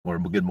or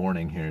good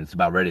morning here. It's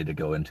about ready to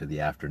go into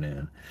the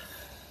afternoon.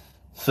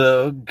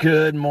 So,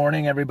 good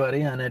morning,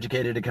 everybody.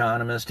 Uneducated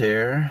economist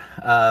here.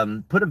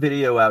 Put a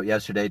video out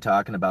yesterday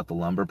talking about the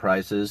lumber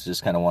prices.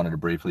 Just kind of wanted to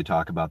briefly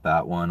talk about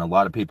that one. A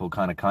lot of people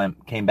kind of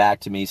came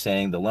back to me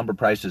saying the lumber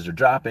prices are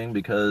dropping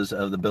because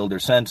of the builder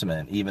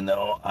sentiment, even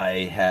though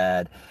I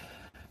had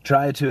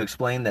tried to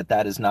explain that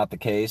that is not the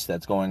case.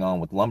 That's going on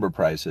with lumber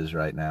prices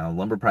right now.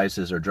 Lumber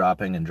prices are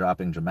dropping and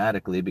dropping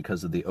dramatically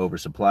because of the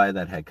oversupply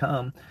that had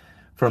come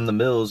from the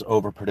mills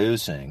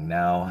overproducing.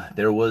 Now,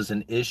 there was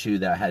an issue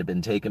that had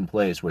been taking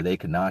place where they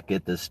could not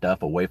get this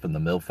stuff away from the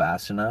mill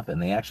fast enough,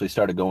 and they actually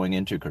started going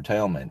into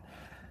curtailment.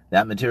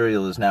 That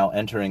material is now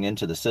entering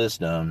into the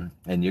system,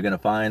 and you're going to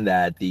find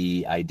that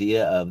the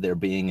idea of there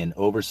being an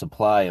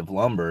oversupply of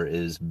lumber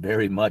is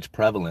very much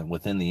prevalent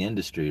within the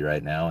industry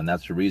right now, and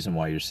that's the reason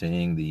why you're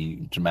seeing the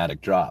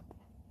dramatic drop.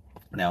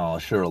 Now,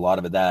 sure, a lot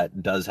of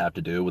that does have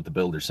to do with the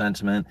builder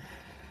sentiment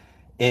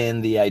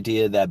and the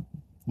idea that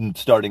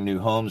starting new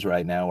homes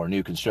right now or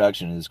new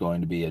construction is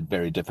going to be a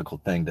very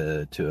difficult thing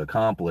to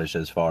accomplish,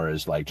 as far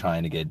as like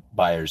trying to get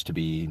buyers to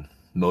be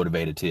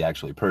motivated to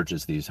actually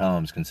purchase these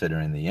homes,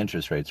 considering the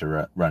interest rates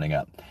are running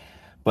up.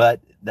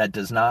 But that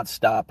does not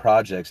stop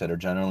projects that are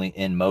generally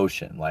in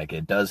motion. Like,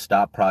 it does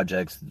stop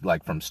projects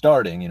like from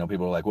starting.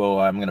 People are like, well,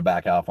 I'm going to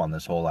back off on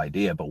this whole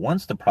idea. But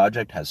once the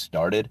project has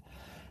started,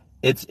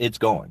 it's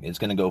going. It's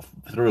going to go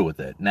through with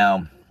it.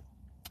 Now,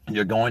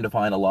 you're going to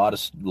find a lot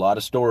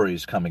of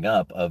stories coming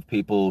up of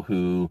people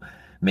who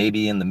may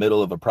be in the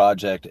middle of a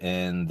project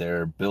and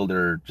their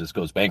builder just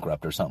goes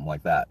bankrupt or something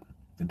like that.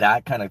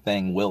 That kind of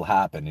thing will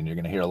happen, and you're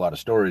going to hear a lot of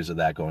stories of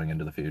that going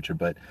into the future.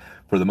 But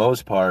for the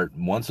most part,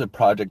 once a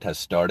project has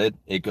started,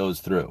 it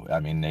goes through. I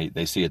mean,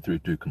 they see it through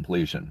to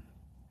completion.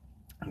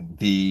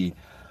 The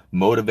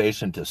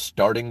motivation to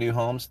starting new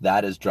homes,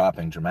 that is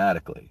dropping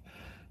dramatically.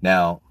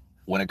 Now,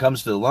 when it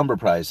comes to the lumber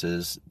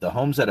prices, the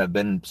homes that have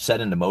been set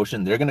into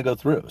motion, they're going to go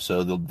through.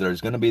 So there's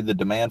going to be the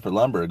demand for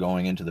lumber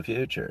going into the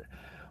future.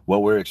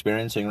 What we're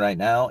experiencing right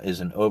now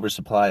is an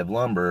oversupply of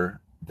lumber.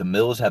 The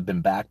mills have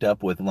been backed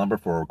up with lumber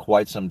for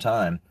quite some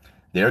time.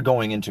 They're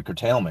going into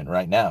curtailment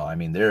right now. I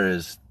mean, there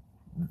is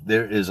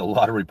a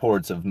lot of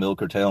reports of mill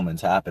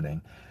curtailments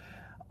happening.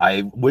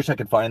 I wish I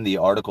could find the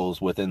articles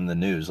within the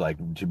news,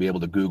 like to be able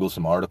to Google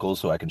some articles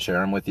so I can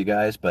share them with you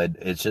guys. But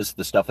it's just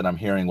the stuff that I'm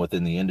hearing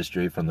within the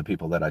industry from the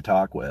people that I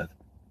talk with.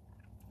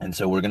 And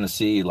so we're going to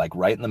see, like,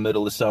 right in the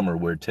middle of summer,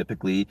 where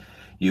typically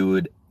you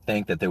would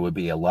think that there would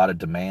be a lot of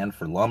demand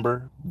for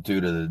lumber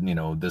due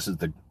to, this is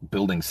the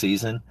building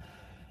season.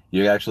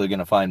 You're actually going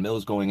to find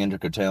mills going into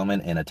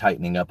curtailment and a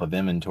tightening up of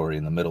inventory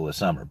in the middle of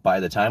summer. By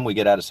the time we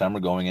get out of summer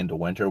going into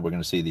winter, we're going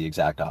to see the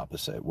exact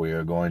opposite. We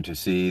are going to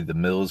see the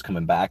mills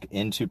coming back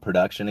into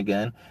production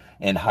again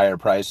and higher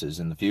prices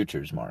in the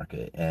futures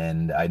market.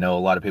 And I know a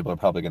lot of people are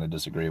probably going to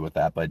disagree with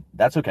that, but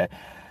that's okay.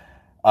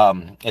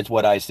 It's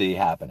what I see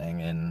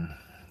happening, and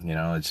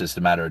it's just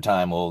a matter of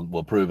time.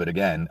 We'll prove it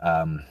again.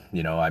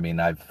 I mean,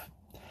 I've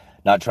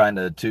not trying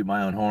to toot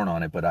my own horn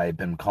on it, but I've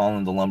been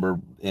calling the lumber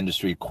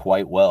industry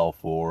quite well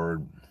for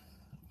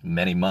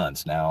many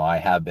months now. I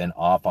have been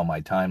off on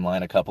my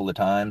timeline a couple of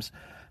times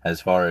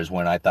as far as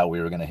when I thought we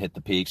were going to hit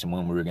the peaks and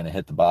when we were going to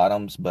hit the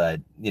bottoms,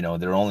 but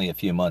they're only a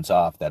few months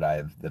off that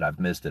I've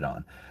missed it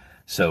on.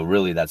 So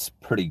really, that's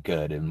pretty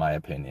good in my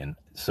opinion.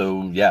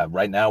 So yeah,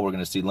 right now we're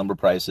going to see lumber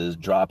prices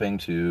dropping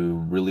to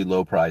really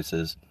low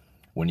prices.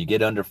 When you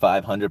get under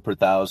 500 per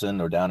thousand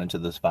or down into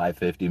this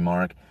 550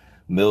 mark,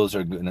 mills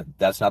are gonna,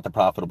 that's not the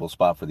profitable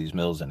spot for these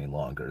mills any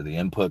longer. The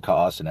input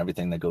costs and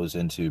everything that goes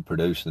into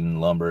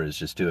producing lumber is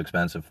just too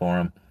expensive for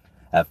them.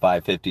 At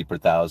 550 per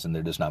thousand,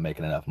 they're just not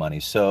making enough money.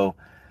 So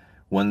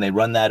when they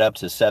run that up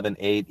to 7,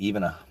 8,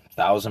 even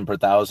 1,000 per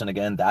thousand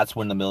again, that's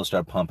when the mills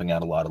start pumping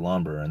out a lot of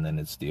lumber, and then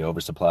it's the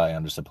oversupply,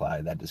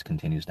 undersupply that just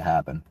continues to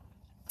happen.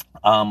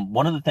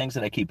 One of the things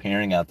that I keep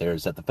hearing out there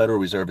is that the Federal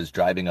Reserve is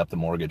driving up the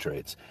mortgage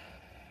rates,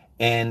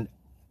 and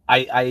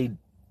I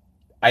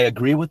I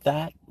agree with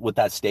that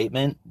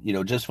statement,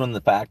 just from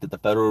the fact that the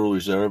Federal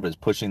Reserve is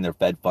pushing their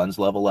Fed funds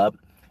level up,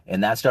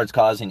 and that starts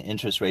causing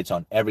interest rates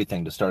on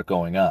everything to start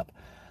going up.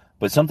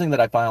 But something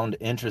that I found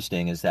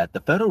interesting is that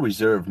the Federal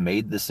Reserve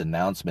made this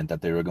announcement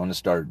that they were going to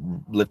start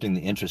lifting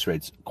the interest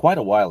rates quite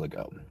a while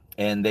ago.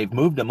 And they've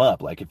moved them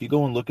up. Like, if you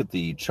go and look at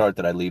the chart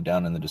that I leave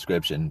down in the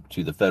description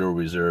to the Federal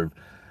Reserve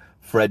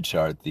Fred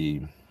chart,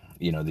 the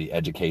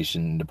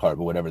education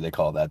department, whatever they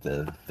call that,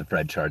 the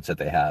Fred charts that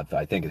they have.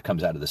 I think it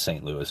comes out of the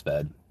St. Louis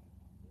Fed.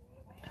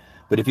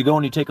 But if you go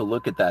and you take a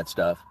look at that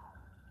stuff,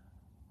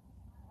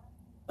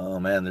 oh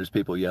man, there's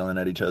people yelling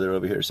at each other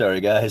over here.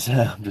 Sorry guys,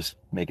 I'm just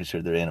making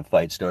sure there ain't a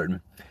fight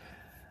starting.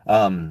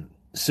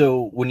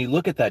 So when you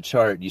look at that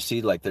chart, you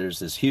see like there's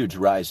this huge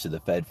rise to the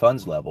Fed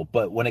funds level.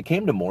 But when it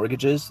came to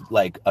mortgages,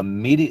 like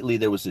immediately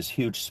there was this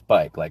huge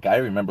spike. Like I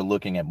remember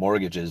looking at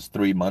mortgages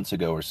 3 months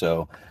ago or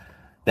so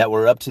that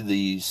were up to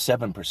the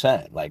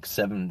 7%, like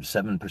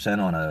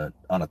 7%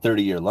 on a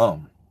 30-year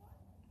loan.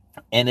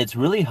 And it's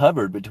really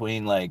hovered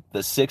between like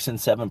the 6 and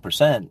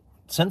 7%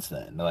 since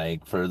then,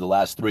 like for the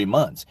last 3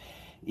 months.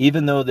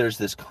 even though there's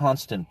this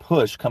constant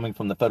push coming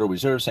from the Federal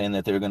Reserve saying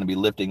that they're going to be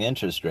lifting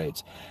interest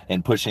rates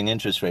and pushing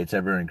interest rates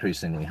ever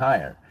increasingly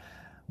higher.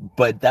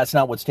 But that's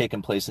not what's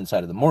taken place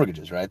inside of the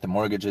mortgages, right? The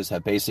mortgages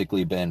have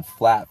basically been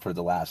flat for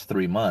the last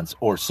 3 months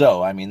or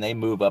so. I mean, they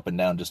move up and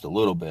down just a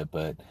little bit,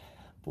 but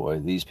boy,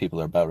 these people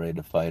are about ready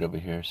to fight over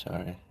here.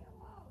 Sorry.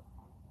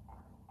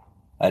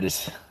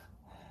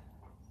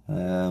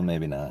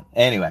 Maybe not.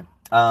 Anyway,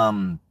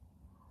 can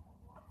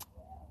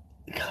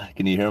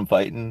you hear them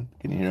fighting?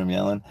 Can you hear them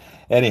yelling?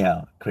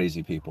 Anyhow,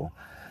 crazy people.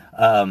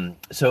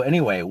 So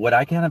anyway, what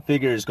I kind of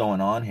figure is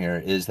going on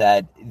here is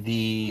that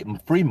the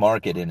free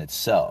market in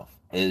itself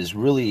is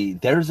really,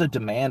 there's a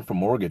demand for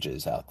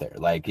mortgages out there.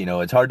 Like,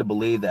 it's hard to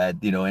believe that,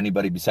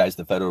 anybody besides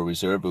the Federal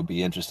Reserve would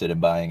be interested in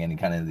buying any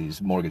kind of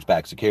these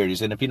mortgage-backed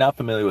securities. And if you're not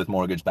familiar with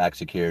mortgage-backed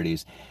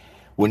securities,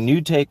 when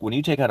you take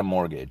out a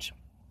mortgage,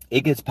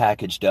 it gets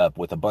packaged up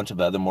with a bunch of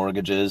other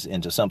mortgages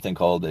into something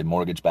called a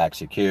mortgage-backed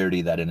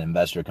security that an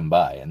investor can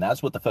buy. And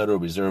that's what the Federal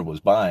Reserve was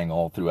buying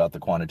all throughout the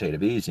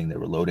quantitative easing. They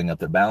were loading up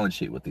their balance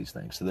sheet with these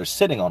things. So they're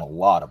sitting on a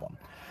lot of them.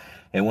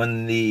 And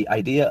when the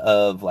idea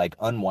of like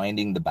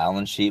unwinding the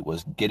balance sheet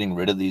was getting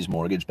rid of these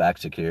mortgage-backed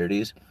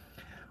securities,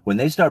 when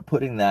they start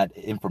putting that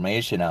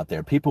information out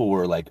there, people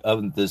were like,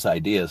 of this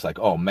idea, it's like,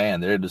 oh man,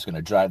 they're just going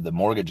to drive the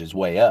mortgages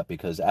way up,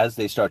 because as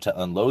they start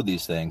to unload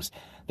these things,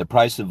 the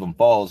price of them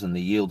falls and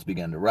the yields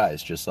begin to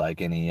rise, just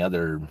like any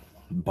other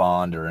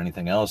bond or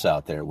anything else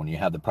out there. When you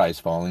have the price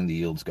falling, the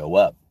yields go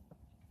up.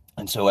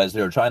 And so as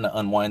they're trying to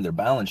unwind their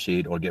balance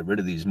sheet or get rid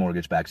of these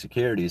mortgage-backed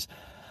securities,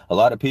 a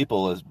lot of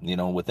people,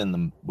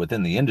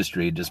 within the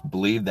industry, just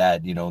believe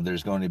that,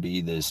 there's going to be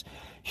this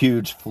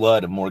huge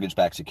flood of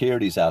mortgage-backed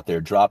securities out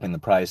there, dropping the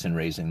price and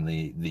raising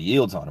the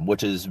yields on them,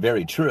 which is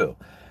very true.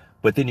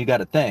 But then you got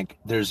to think,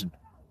 there's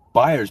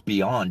buyers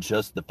beyond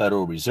just the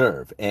Federal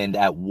Reserve, and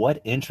at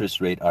what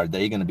interest rate are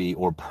they going to be,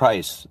 or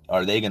price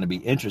are they going to be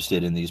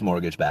interested in these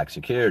mortgage-backed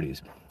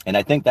securities? And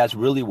I think that's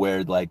really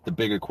where like the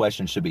bigger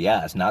question should be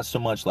asked, not so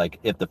much like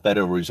if the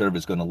Federal Reserve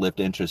is going to lift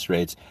interest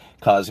rates,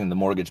 causing the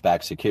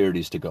mortgage-backed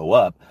securities to go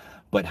up,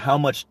 but how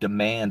much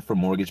demand for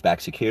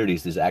mortgage-backed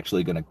securities is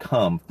actually going to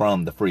come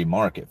from the free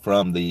market,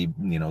 from the,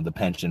 the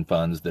pension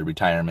funds, the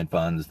retirement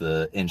funds,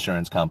 the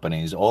insurance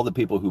companies, all the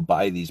people who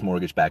buy these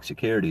mortgage-backed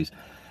securities.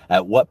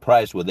 At what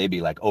price will they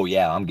be like, oh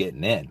yeah, I'm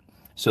getting in?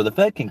 So the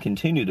Fed can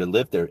continue to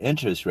lift their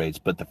interest rates,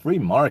 but the free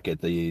market,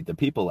 the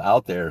people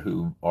out there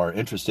who are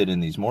interested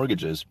in these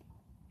mortgages,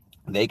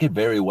 they could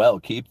very well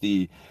keep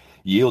the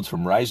yields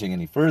from rising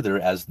any further,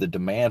 as the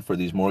demand for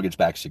these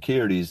mortgage-backed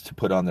securities to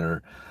put on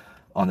their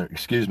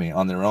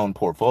own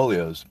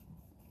portfolios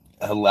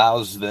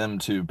allows them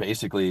to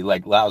basically,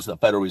 like, allows the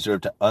Federal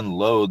Reserve to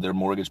unload their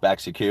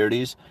mortgage-backed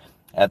securities.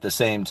 At the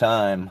same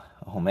time,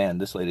 oh man,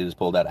 this lady just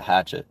pulled out a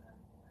hatchet.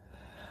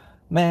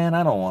 Man,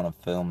 I don't want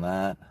to film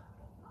that.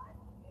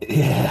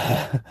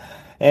 Yeah.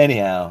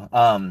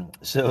 Anyhow,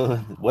 so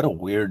what a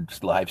weird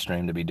live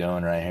stream to be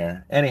doing right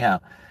here. Anyhow,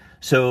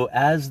 so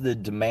as the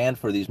demand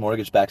for these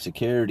mortgage-backed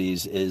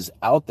securities is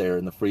out there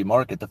in the free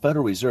market, the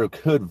Federal Reserve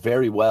could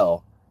very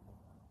well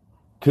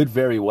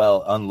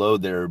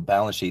unload their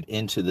balance sheet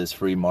into this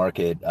free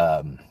market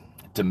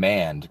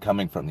demand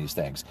coming from these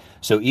things.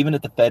 So even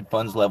if the Fed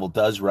funds level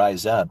does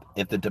rise up,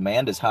 if the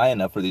demand is high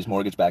enough for these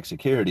mortgage-backed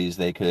securities,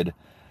 they could...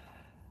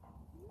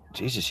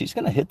 Jesus, she's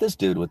going to hit this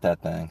dude with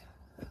that thing.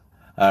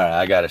 All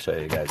right, I got to show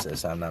you guys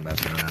this. I'm not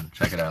messing around.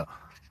 Check it out.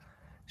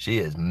 She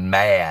is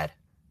mad.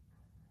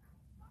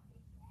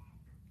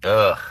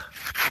 Ugh.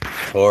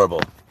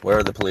 Horrible. Where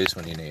are the police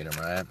when you need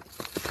them, right?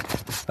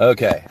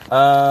 Okay.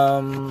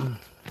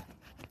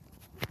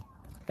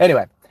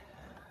 Anyway.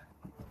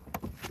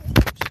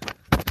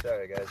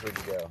 Sorry, guys. Where'd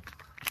you go?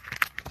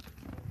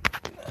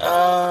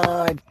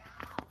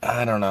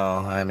 I don't know.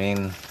 I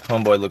mean,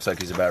 homeboy looks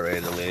like he's about ready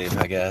to leave,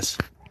 I guess.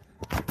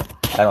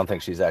 I don't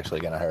think she's actually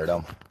going to hurt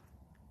him.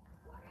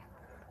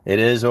 It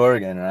is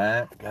Oregon,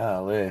 right?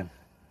 Golly.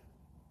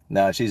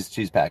 No,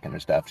 she's packing her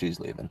stuff. She's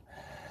leaving.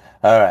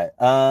 All right.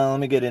 Let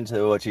me get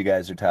into what you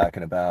guys are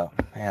talking about.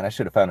 Man, I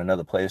should have found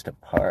another place to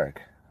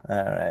park.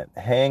 All right.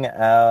 Hang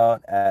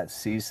out at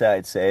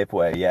Seaside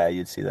Safeway. Yeah,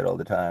 you'd see that all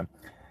the time.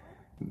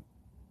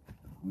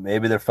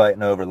 Maybe they're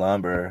fighting over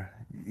lumber.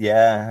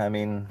 Yeah, I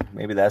mean,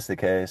 maybe that's the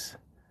case.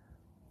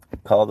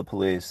 Call the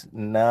police.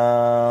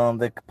 No,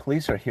 the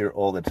police are here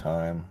all the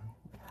time.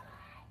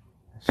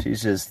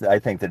 I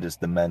think that just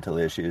the mental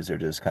issues are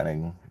just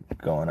kind of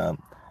going up.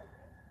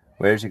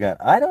 Where's your gun?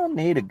 I don't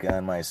need a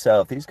gun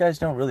myself. These guys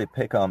don't really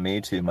pick on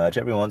me too much.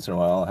 Every once in a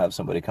while, I'll have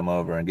somebody come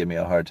over and give me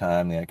a hard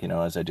time, like,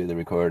 as I do the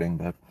recording.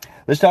 But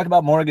let's talk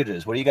about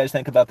mortgages. What do you guys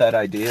think about that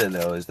idea,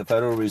 though? Is the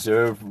Federal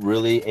Reserve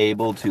really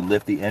able to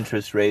lift the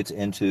interest rates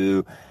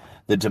into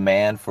the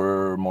demand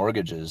for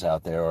mortgages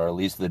out there, or at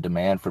least the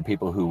demand for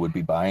people who would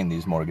be buying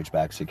these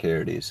mortgage-backed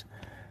securities?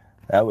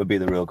 That would be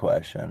the real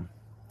question.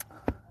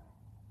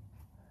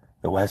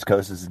 The West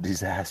Coast is a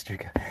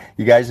disaster.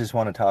 You guys just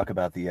want to talk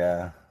about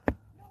the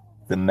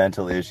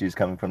mental issues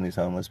coming from these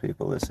homeless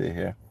people. Let's see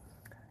here.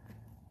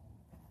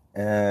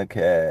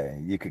 Okay,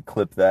 you could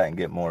clip that and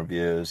get more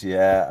views.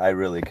 Yeah, I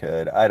really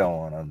could. I don't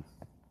want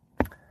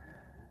to.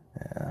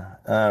 Yeah.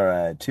 All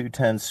right,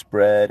 210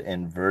 spread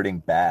inverting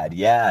bad.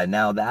 Yeah,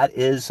 now that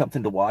is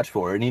something to watch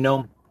for.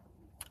 And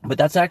but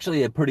that's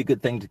actually a pretty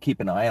good thing to keep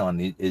an eye on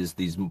is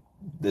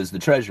the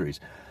treasuries,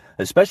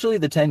 especially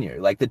the 10-year.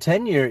 Like the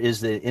 10-year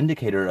is the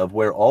indicator of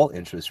where all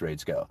interest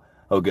rates go.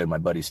 Oh, good. My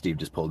buddy Steve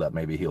just pulled up.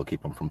 Maybe he'll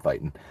keep him from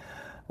fighting.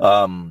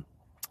 Um,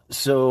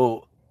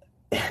 so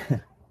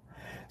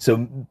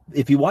So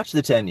if you watch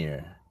the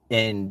 10-year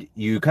and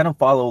you kind of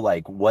follow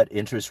like what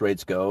interest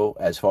rates go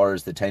as far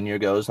as the 10-year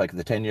goes, like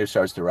the 10-year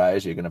starts to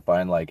rise, you're going to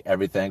find like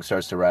everything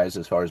starts to rise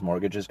as far as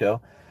mortgages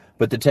go.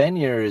 But the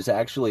 10-year is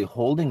actually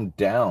holding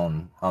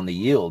down on the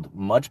yield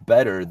much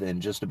better than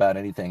just about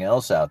anything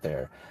else out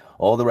there.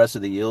 All the rest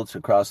of the yields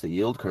across the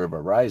yield curve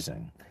are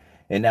rising.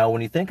 And now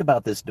when you think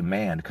about this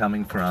demand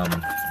coming from,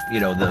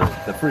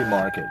 the free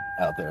market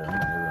out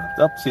there.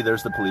 Oh, see,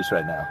 there's the police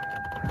right now.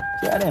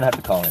 Yeah, I didn't have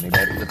to call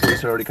anybody. The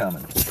police are already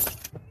coming.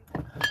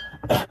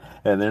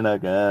 And they're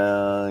not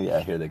going,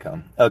 yeah, here they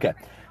come. Okay.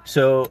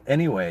 So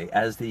anyway,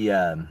 as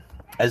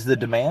the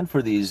demand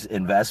for these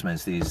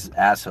investments, these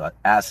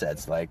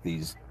assets, like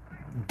these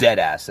debt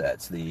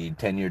assets, the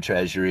 10-year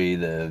treasury,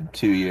 the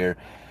 2-year,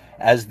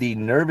 as the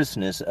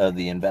nervousness of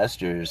the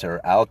investors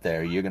are out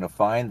there, you're going to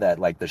find that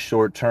like the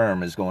short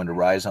term is going to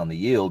rise on the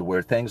yield,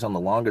 where things on the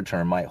longer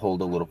term might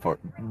hold a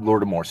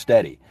little more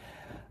steady,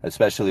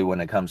 especially when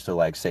it comes to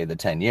like say the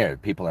 10-year.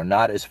 People are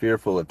not as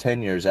fearful of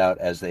 10 years out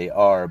as they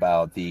are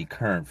about the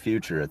current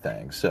future of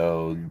things.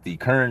 So the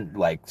current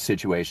like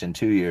situation,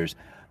 2 years,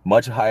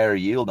 much higher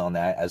yield on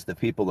that, as the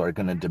people are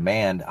going to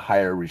demand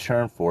higher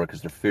return for it because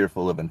they're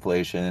fearful of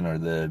inflation or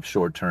the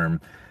short term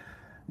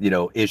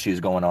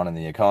issues going on in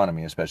the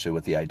economy, especially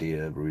with the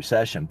idea of a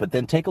recession. But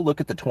then take a look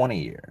at the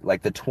 20-year.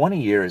 Like the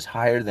 20-year is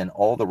higher than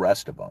all the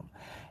rest of them.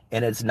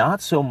 And it's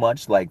not so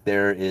much like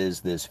there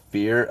is this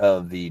fear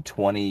of the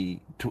 20,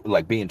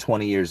 like being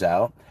 20 years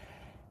out.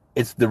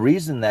 It's the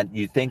reason that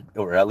you think,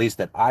 or at least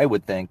that I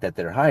would think that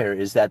they're higher,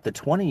 is that the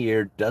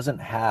 20-year doesn't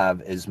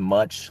have as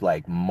much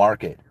like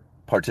market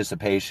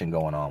participation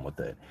going on with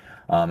it.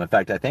 In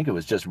fact, I think it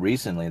was just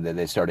recently that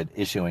they started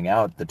issuing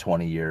out the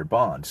 20-year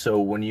bond.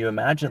 So when you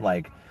imagine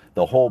like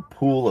the whole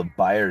pool of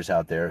buyers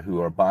out there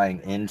who are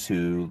buying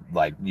into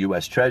like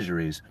U.S.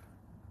 Treasuries,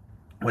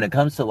 when it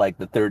comes to like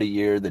the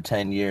 30-year, the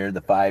 10-year,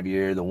 the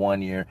 5-year, the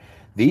 1-year,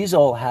 these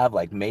all have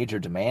like major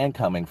demand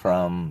coming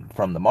from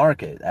the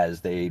market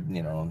as they've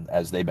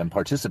been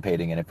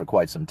participating in it for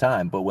quite some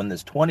time. But when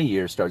this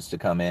 20-year starts to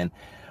come in,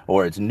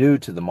 or it's new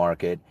to the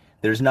market,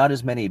 there's not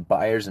as many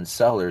buyers and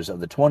sellers of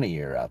the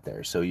 20-year out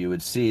there. So you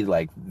would see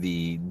like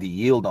the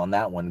yield on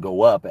that one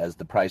go up as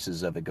the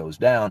prices of it goes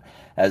down,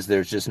 as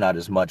there's just not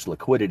as much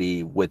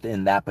liquidity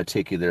within that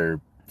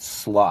particular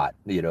slot,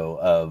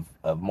 of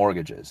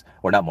mortgages,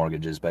 or not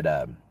mortgages, but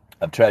of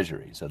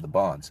treasuries, of the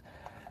bonds.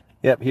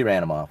 Yep, he ran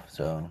them off.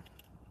 So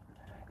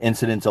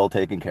incident's all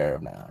taken care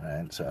of now,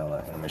 right?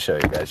 So let me show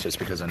you guys, just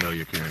because I know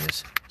you're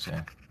curious. See,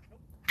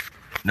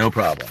 no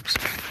problems.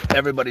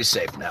 Everybody's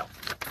safe now.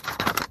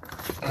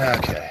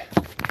 Okay.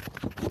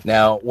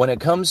 Now, when it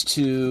comes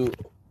to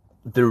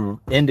the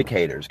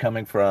indicators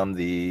coming from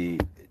the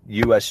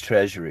U.S.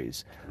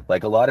 Treasuries,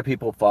 like a lot of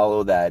people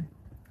follow that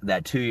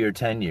 2-year,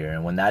 10-year,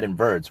 and when that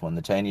inverts, when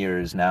the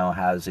 10-year now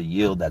has a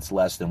yield that's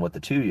less than what the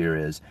 2-year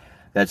is,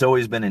 that's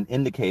always been an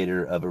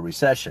indicator of a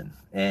recession,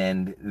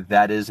 and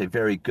that is a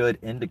very good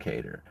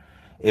indicator.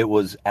 It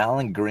was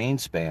Alan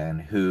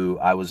Greenspan who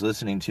I was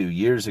listening to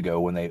years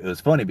ago it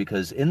was funny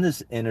because in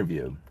this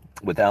interview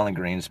with Alan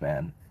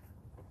Greenspan,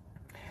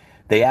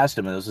 they asked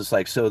him, it was just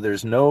like, so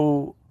there's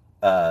no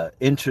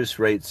interest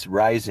rates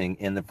rising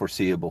in the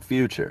foreseeable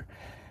future.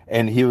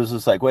 And he was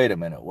just like, wait a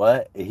minute,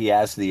 what? He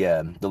asked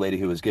the lady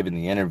who was giving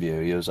the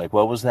interview. He was like,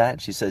 what was that?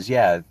 She says,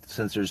 yeah,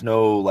 since there's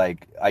no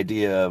like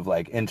idea of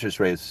like interest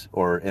rates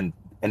or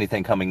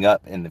anything coming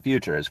up in the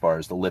future as far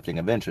as the lifting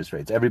of interest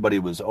rates. Everybody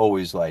was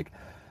always like,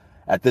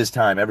 at this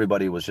time,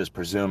 everybody was just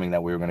presuming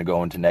that we were going to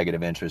go into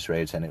negative interest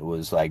rates, and it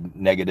was like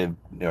negative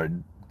or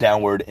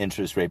downward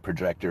interest rate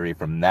trajectory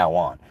from now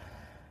on.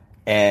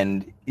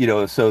 And,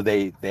 so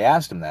they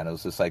asked him that. It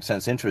was just like,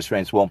 since interest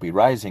rates won't be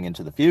rising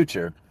into the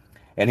future.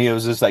 And he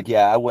was just like,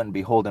 yeah, I wouldn't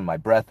be holding my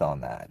breath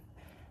on that.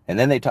 And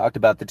then they talked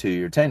about the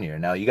 2-year, 10-year.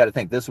 Now, you got to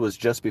think this was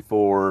just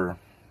before,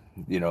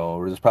 it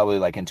was probably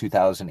like in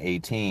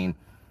 2018,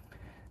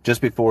 just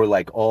before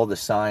like all the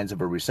signs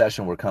of a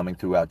recession were coming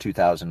throughout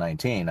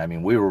 2019. I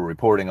mean, we were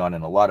reporting on,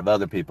 and a lot of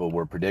other people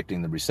were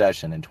predicting the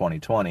recession in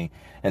 2020.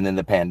 And then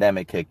the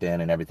pandemic kicked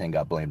in and everything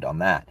got blamed on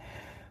that.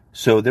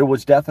 So there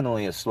was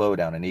definitely a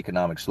slowdown, an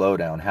economic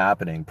slowdown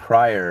happening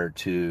prior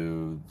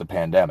to the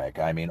pandemic.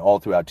 I mean, all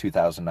throughout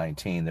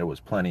 2019, there was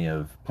plenty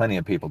of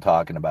people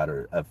talking about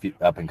a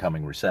up and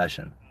coming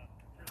recession.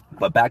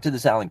 But back to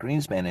this Alan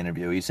Greenspan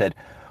interview, he said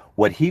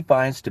what he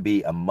finds to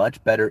be a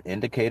much better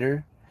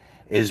indicator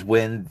is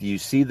when you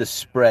see the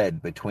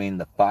spread between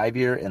the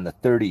 5-year and the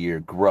 30-year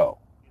grow.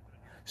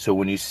 So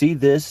when you see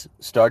this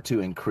start to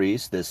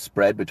increase, this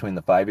spread between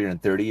the 5-year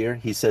and 30-year,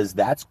 he says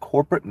that's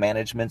corporate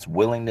management's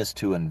willingness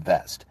to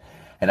invest.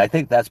 And I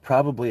think that's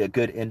probably a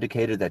good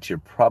indicator that you're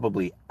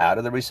probably out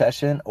of the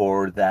recession,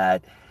 or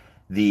that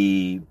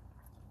the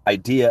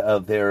idea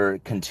of there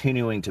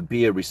continuing to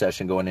be a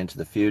recession going into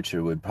the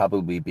future would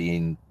probably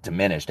be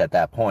diminished at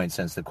that point,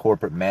 since the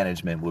corporate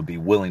management would be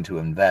willing to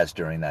invest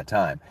during that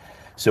time.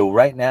 So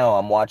right now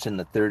I'm watching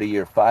the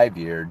 30-year,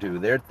 5-year do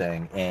their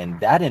thing, and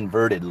that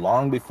inverted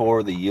long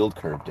before the yield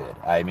curve did.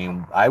 I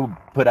mean, I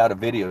put out a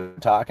video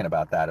talking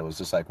about that. It was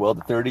just like, well,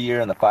 the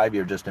 30-year and the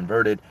 5-year just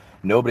inverted.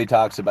 Nobody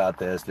talks about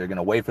this. They're going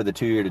to wait for the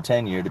 2-year to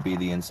 10-year to be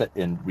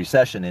the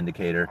recession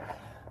indicator.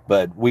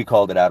 But we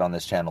called it out on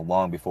this channel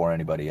long before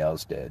anybody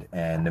else did.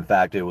 And in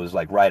fact, it was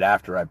like right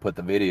after I put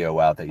the video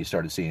out that you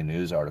started seeing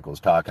news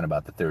articles talking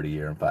about the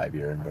 30-year and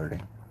 5-year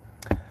inverting.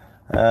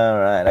 All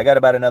right, I got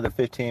about another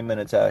 15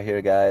 minutes out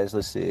here, guys.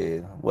 Let's see.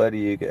 What do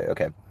you get?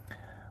 Okay.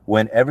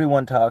 When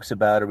everyone talks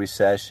about a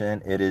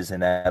recession, it is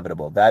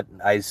inevitable. That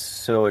I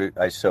so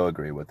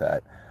agree with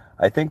that.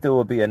 I think there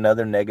will be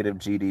another negative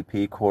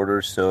GDP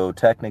quarter, so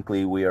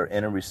technically we are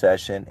in a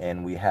recession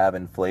and we have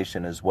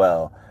inflation as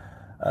well.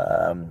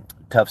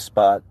 Tough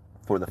spot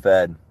for the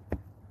Fed.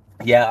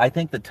 Yeah, I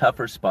think the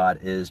tougher spot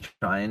is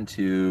trying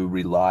to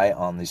rely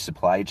on the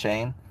supply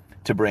chain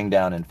to bring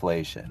down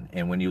inflation.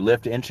 And when you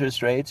lift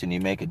interest rates and you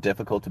make it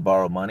difficult to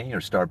borrow money or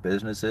start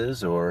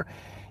businesses, or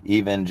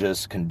even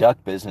just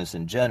conduct business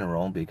in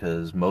general,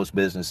 because most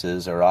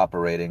businesses are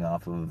operating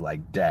off of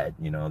like debt,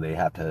 they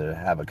have to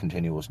have a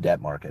continuous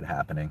debt market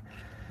happening.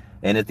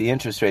 And if the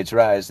interest rates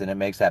rise, then it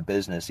makes that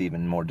business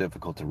even more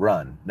difficult to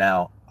run.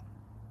 Now,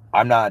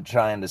 I'm not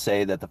trying to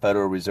say that the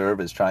Federal Reserve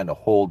is trying to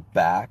hold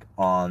back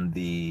on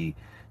the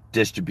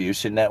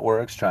distribution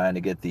networks, trying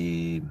to get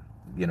the,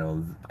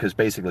 because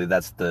basically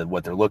that's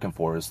what they're looking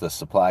for, is the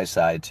supply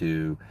side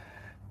to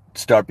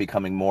start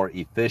becoming more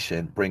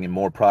efficient, bringing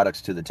more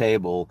products to the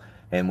table.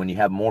 And when you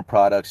have more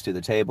products to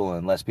the table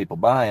and less people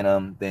buying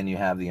them, then you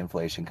have the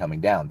inflation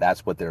coming down.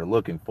 That's what they're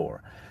looking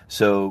for.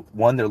 So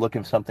one, they're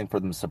looking for something for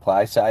the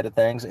supply side of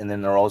things, and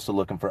then they're also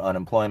looking for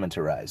unemployment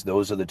to rise.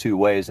 Those are the two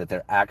ways that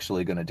they're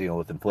actually going to deal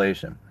with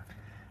inflation.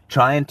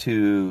 Trying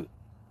to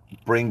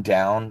bring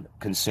down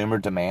consumer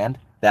demand,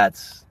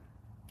 that's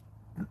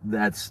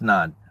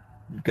not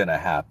going to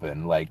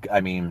happen.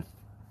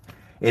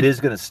 It is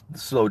going to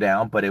slow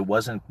down, but it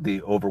wasn't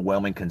the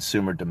overwhelming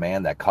consumer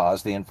demand that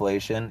caused the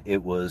inflation.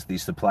 It was the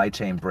supply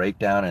chain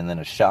breakdown and then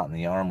a shot in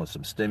the arm with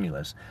some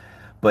stimulus.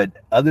 But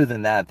other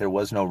than that, there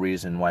was no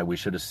reason why we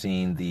should have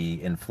seen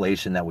the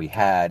inflation that we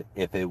had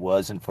if it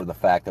wasn't for the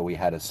fact that we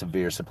had a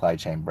severe supply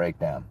chain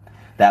breakdown.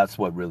 That's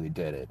what really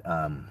did it.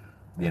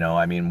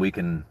 We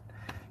can,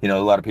 a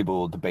lot of people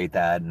will debate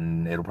that,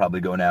 and it'll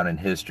probably go down in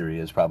history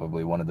as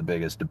probably one of the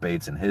biggest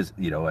debates in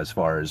as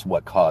far as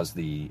what caused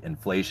the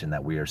inflation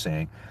that we are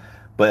seeing.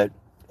 But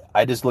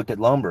I just looked at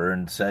lumber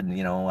and said,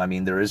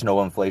 there is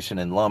no inflation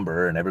in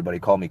lumber, and everybody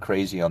called me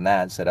crazy on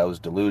that, said I was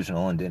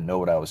delusional and didn't know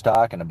what I was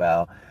talking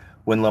about.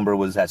 When lumber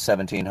was at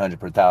 $1,700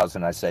 per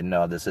thousand, I said,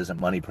 no, this isn't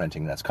money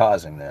printing that's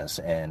causing this.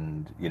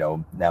 And,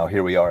 now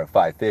here we are at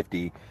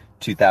 $550,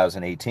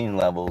 2018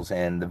 levels,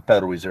 and the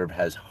Federal Reserve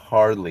has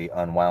hardly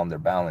unwound their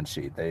balance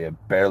sheet. They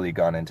have barely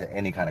gone into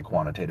any kind of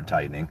quantitative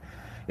tightening.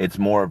 It's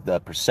more of the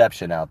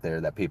perception out there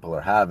that people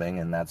are having,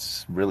 and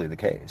that's really the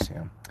case.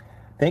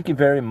 Thank you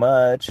very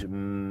much.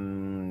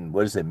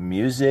 What is it?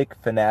 Music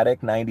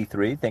Fanatic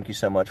 93. Thank you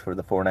so much for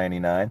the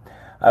 $4.99.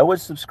 I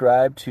would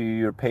subscribe to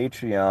your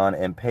Patreon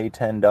and pay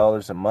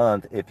 $10 a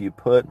month if you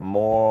put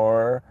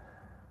more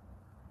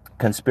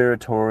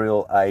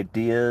conspiratorial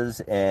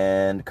ideas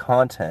and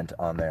content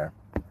on there.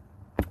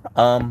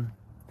 I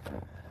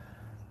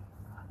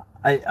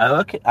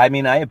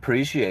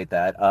appreciate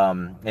that.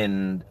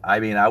 And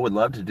I would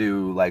love to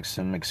do like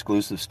some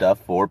exclusive stuff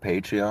for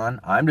Patreon.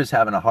 I'm just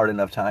having a hard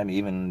enough time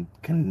even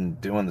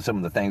doing some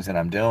of the things that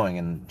I'm doing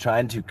and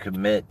trying to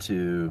commit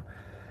to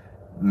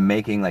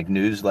making like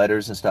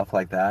newsletters and stuff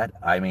like that.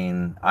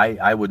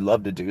 I would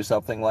love to do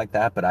something like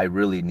that, but I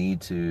really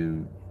need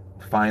to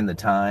find the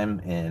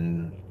time,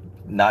 and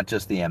not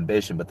just the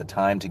ambition, but the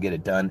time to get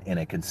it done in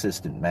a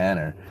consistent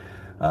manner.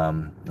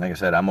 Like I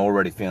said, I'm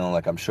already feeling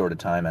like I'm short of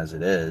time as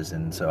it is,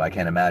 and so I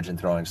can't imagine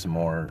throwing some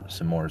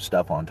more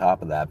stuff on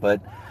top of that.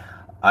 But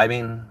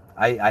I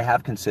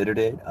have considered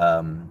it.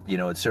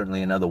 It's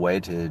certainly another way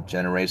to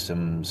generate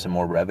some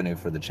more revenue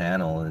for the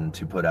channel and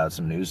to put out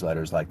some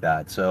newsletters like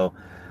that. So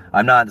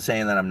I'm not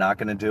saying that I'm not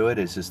going to do it.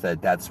 It's just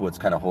that that's what's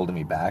kind of holding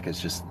me back.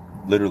 It's just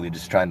literally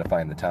just trying to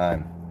find the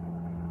time.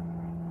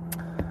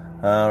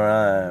 All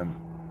right.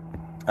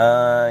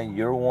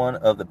 You're one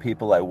of the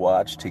people I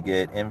watch to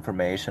get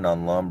information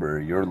on lumber.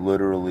 You're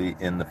literally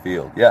in the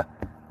field. Yeah,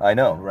 I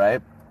know,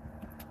 right?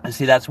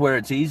 See, that's where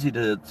it's easy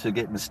to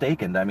get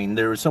mistaken.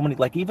 There were so many,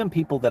 like even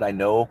people that I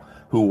know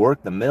who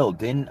work the mill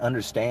didn't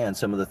understand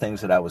some of the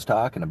things that I was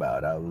talking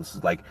about. I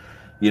was like,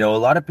 a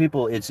lot of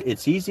people,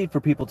 it's easy for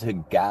people to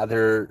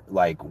gather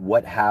like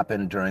what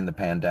happened during the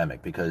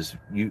pandemic, because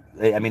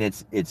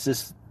it's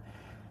just,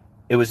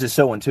 it was just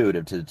so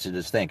intuitive to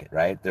just think it,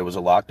 right? There was a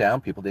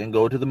lockdown. People didn't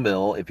go to the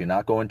mill. If you're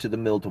not going to the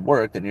mill to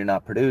work, then you're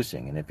not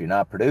producing. And if you're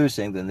not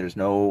producing, then there's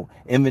no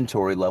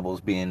inventory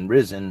levels being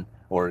risen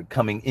or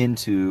coming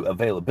into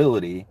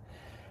availability.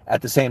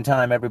 At the same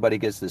time, everybody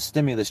gets this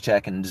stimulus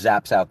check and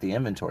zaps out the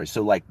inventory.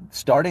 So like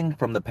starting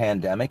from the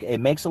pandemic, it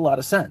makes a lot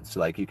of sense.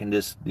 Like you can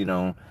just, you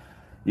can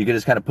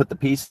just kind of put the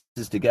pieces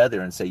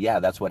together and say,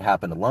 yeah, that's what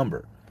happened to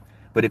lumber.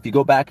 But if you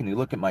go back and you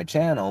look at my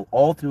channel,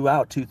 all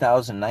throughout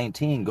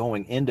 2019,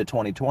 going into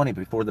 2020,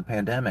 before the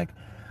pandemic,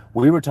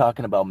 we were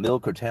talking about mill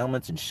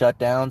curtailments and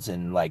shutdowns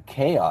and like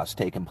chaos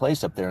taking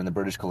place up there in the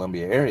British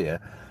Columbia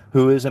area,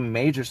 who is a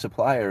major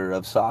supplier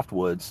of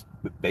softwoods,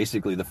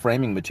 basically the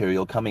framing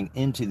material coming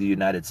into the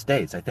United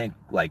States. I think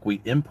like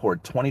we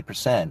import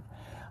 20%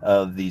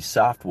 of the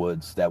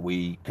softwoods that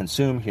we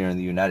consume here in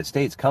the United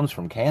States comes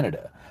from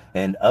Canada.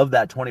 And of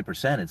that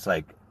 20%, it's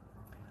like,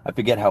 I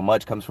forget how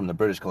much comes from the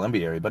British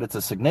Columbia area, but it's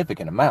a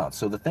significant amount.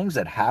 So the things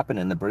that happen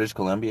in the British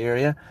Columbia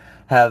area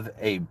have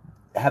a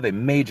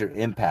major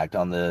impact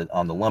on the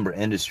lumber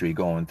industry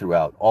going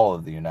throughout all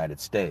of the United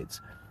States.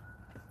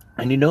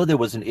 And there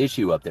was an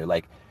issue up there.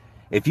 Like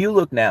if you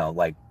look now,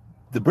 like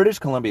the British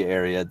Columbia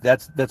area,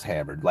 that's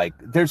hammered. Like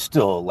there's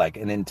still like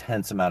an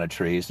intense amount of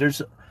trees.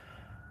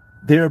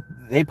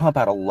 They pump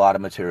out a lot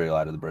of material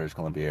out of the British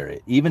Columbia area.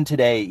 Even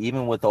today,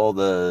 even with all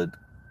the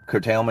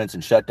curtailments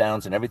and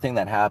shutdowns and everything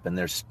that happened,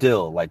 there's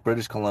still, like,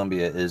 British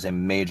Columbia is a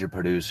major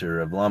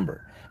producer of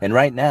lumber. And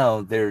right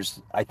now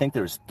I think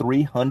there's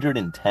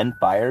 310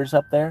 fires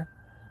up there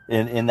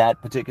in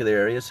that particular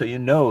area. So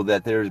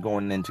that there's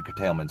going into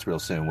curtailments real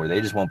soon where they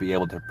just won't be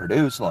able to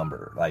produce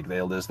lumber. Like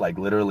they'll just like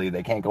literally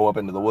they can't go up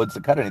into the woods to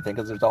cut anything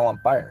because it's all on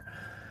fire.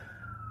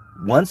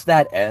 Once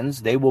that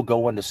ends, they will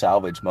go into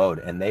salvage mode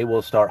and they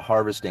will start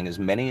harvesting as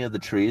many of the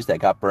trees that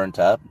got burnt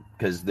up,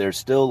 because they're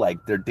still like,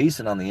 they're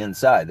decent on the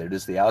inside. They're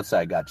just the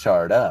outside got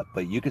charred up,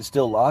 but you can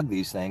still log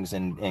these things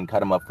and cut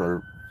them up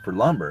for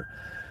lumber.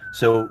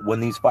 So when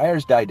these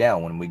fires die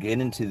down, when we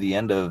get into the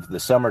end of the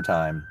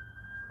summertime,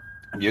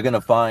 you're going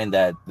to find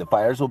that the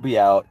fires will be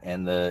out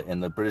and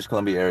the British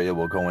Columbia area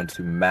will go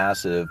into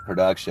massive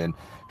production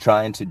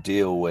trying to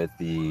deal with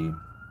the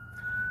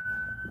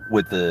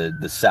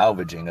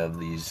salvaging of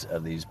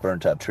these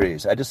burnt up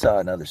trees. I just saw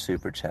another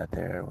super chat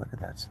there. What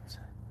did that say?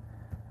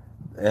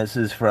 This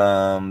is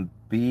from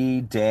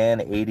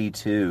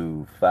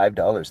BDan82,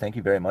 $5. Thank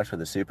you very much for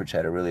the super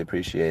chat. I really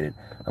appreciate it.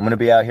 I'm going to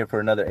be out here for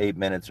another 8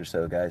 minutes or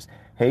so, guys.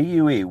 Hey,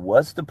 UE,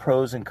 what's the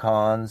pros and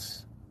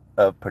cons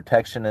of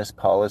protectionist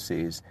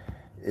policies?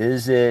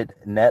 Is it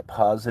net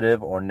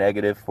positive or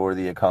negative for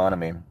the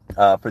economy?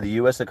 For the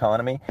U.S.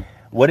 economy,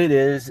 what it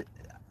is,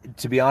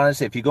 to be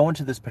honest, if you go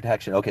into this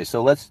protection, okay,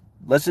 so let's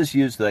just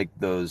use like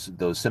those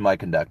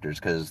semiconductors,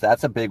 because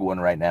that's a big one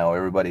right now.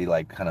 Everybody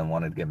like kind of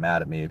wanted to get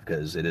mad at me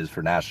because it is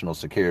for national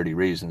security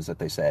reasons that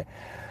they say.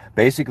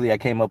 Basically, I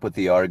came up with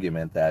the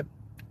argument that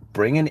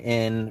bringing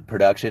in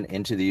production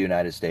into the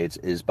United States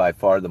is by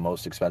far the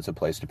most expensive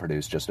place to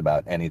produce just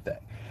about anything.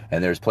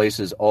 And there's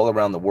places all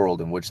around the world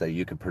in which that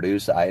you could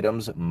produce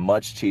items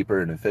much cheaper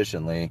and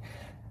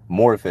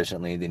more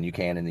efficiently than you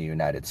can in the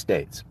United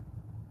States.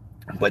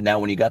 But now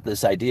when you got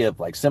this idea of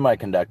like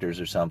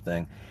semiconductors or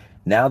something,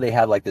 now they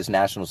have like this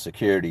national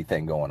security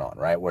thing going on,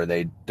 right? Where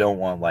they don't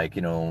want like,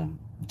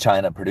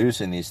 China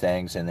producing these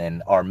things and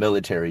then our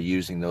military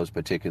using those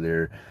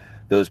particular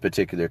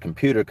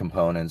computer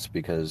components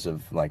because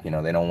of like, they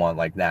don't want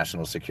like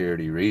national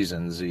security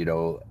reasons,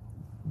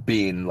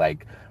 being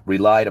like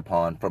relied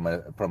upon from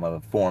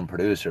a foreign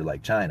producer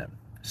like China.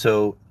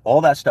 So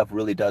all that stuff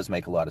really does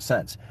make a lot of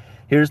sense.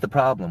 Here's the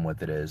problem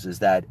with it is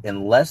that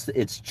unless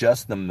it's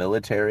just the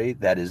military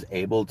that is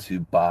able to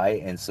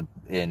buy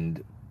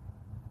and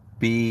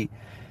be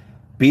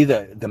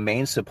the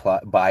main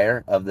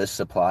buyer of this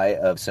supply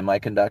of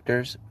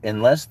semiconductors,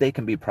 unless they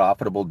can be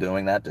profitable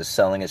doing that, just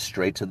selling it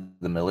straight to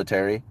the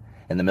military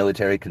and the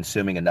military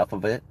consuming enough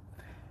of it,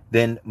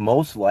 then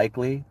most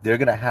likely they're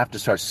going to have to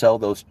sell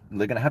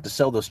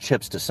those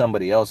chips to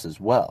somebody else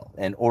as well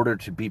in order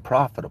to be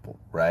profitable,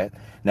 right?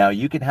 Now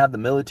you can have the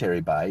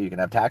military buy, you can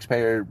have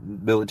taxpayer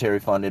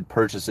military funded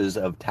purchases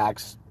of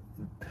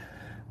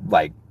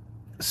like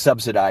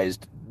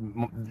subsidized,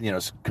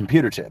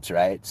 computer chips,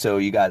 right? So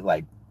you got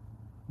like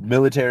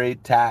military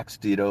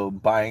taxed,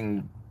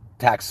 buying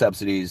tax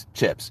subsidies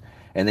chips.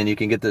 And then you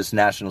can get this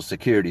national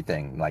security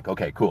thing. Like,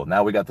 okay, cool.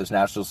 Now we got this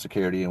national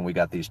security and we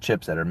got these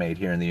chips that are made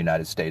here in the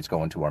United States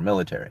going to our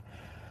military.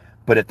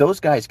 But if those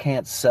guys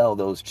can't sell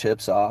those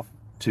chips off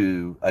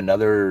to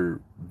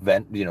another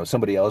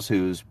somebody else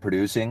who's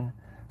producing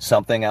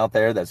something out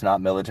there that's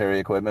not military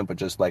equipment, but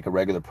just like a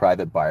regular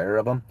private buyer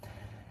of them,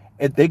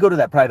 if they go to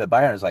that private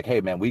buyer and it's like, hey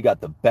man, we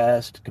got the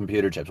best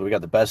computer chips, we got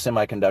the best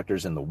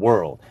semiconductors in the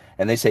world.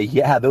 And they say,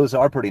 yeah, those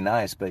are pretty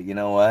nice, but you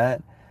know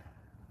what?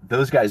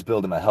 Those guys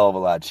build them a hell of a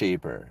lot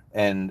cheaper,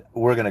 and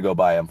we're going to go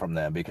buy them from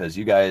them because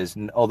you guys,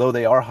 although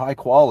they are high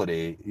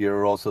quality,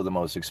 you're also the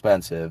most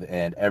expensive,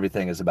 and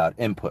everything is about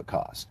input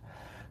cost.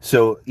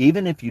 So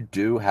even if you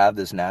do have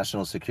this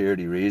national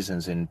security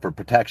reasons and for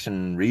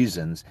protection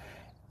reasons,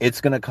 it's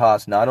going to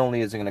cost, not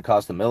only is it going to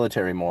cost the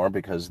military more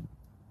because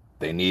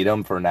they need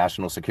them for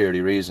national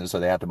security reasons, so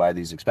they have to buy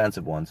these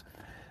expensive ones.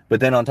 But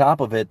then on top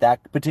of it,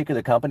 that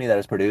particular company that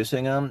is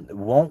producing them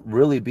won't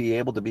really be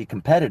able to be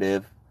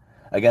competitive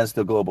against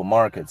the global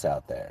markets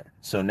out there.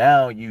 So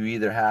now you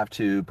either have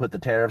to put the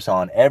tariffs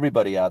on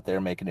everybody out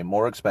there, making it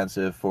more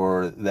expensive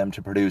for them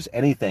to produce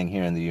anything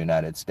here in the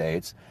United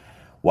States.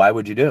 Why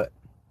would you do it?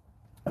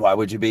 Why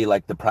would you be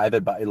like the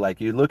private, like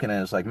you're looking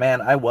at it, it's like,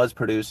 man, I was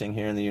producing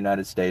here in the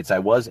United States. I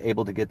was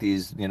able to get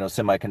these,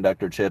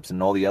 semiconductor chips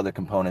and all the other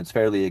components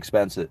fairly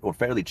expensive or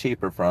fairly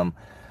cheaper from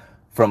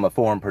a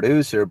foreign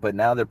producer, but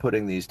now they're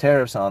putting these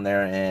tariffs on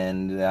there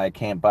and I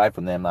can't buy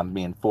from them. I'm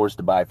being forced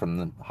to buy from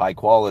the high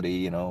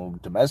quality,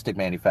 domestic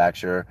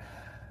manufacturer,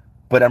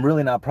 but I'm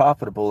really not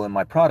profitable in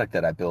my product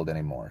that I build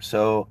anymore.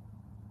 So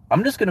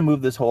I'm just going to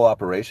move this whole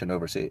operation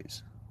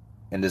overseas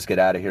and just get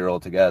out of here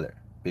altogether,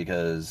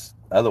 because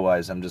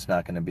otherwise I'm just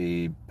not going to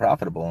be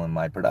profitable in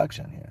my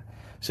production here.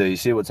 So you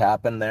see what's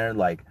happened there?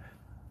 Like,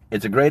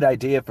 it's a great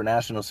idea for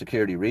national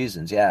security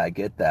reasons. Yeah, I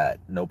get that.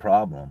 No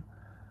problem.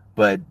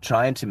 But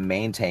trying to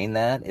maintain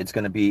that, it's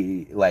going to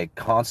be like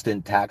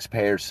constant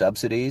taxpayer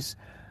subsidies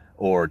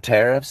or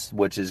tariffs,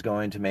 which is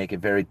going to make it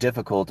very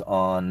difficult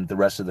on the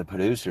rest of the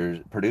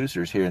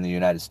producers here in the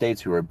United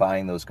States who are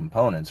buying those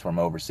components from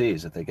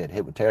overseas. If they get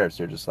hit with tariffs,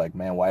 they're just like,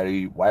 man,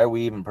 why are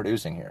we even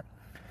producing here?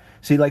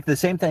 See, like the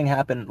same thing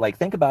happened, like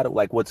think about it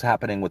like what's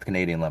happening with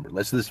Canadian lumber.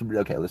 Let's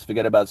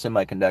forget about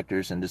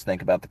semiconductors and just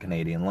think about the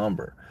Canadian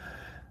lumber.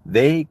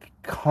 They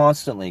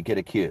constantly get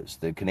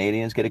accused. The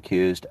Canadians get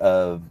accused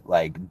of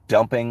like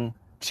dumping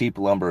cheap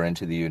lumber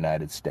into the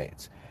United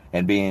States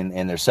and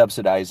they're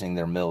subsidizing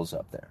their mills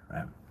up there,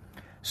 right?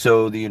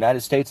 So the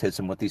United States hits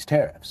them with these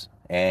tariffs.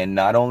 And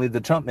not only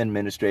the Trump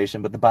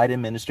administration, but the Biden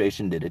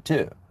administration did it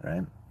too,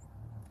 right?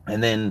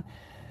 And then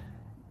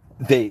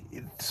they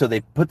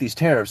put these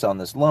tariffs on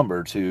this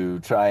lumber to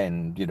try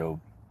and,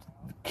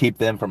 keep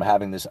them from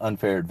having this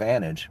unfair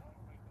advantage.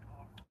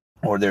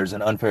 Or there's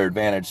an unfair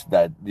advantage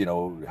that,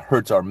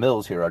 hurts our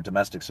mills here, our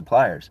domestic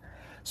suppliers.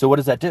 So what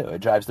does that do?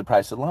 It drives the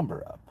price of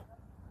lumber up.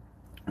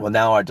 Well,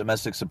 now our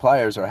domestic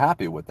suppliers are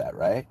happy with that,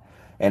 right?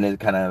 And it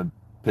kind of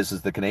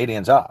pisses the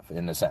Canadians off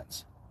in a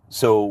sense.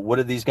 So what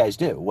do these guys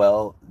do?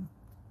 Well,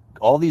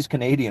 all these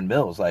Canadian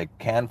mills like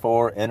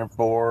Canfor,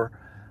 Interfor,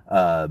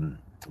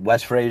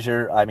 West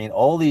Fraser, I mean,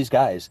 all these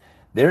guys,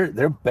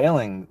 they're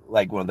bailing,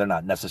 they're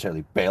not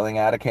necessarily bailing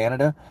out of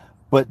Canada,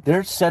 but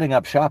they're setting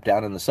up shop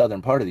down in the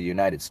southern part of the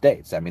United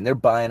States. I mean, they're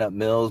buying up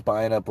mills,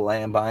 buying up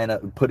land,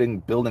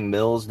 building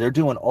mills. They're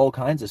doing all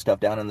kinds of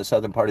stuff down in the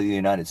southern part of the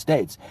United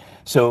States.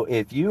 So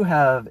if you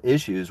have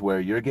issues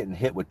where you're getting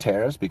hit with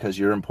tariffs because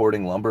you're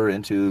importing lumber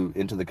into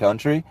the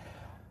country,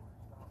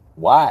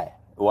 why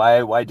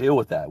deal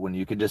with that when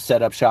you can just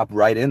set up shop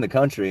right in the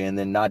country and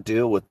then not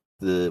deal with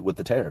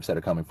the tariffs that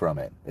are coming from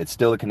it? It's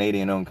still a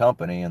Canadian-owned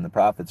company, and the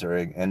profits are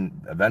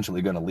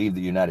eventually going to leave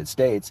the United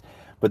States,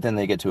 but then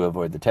they get to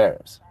avoid the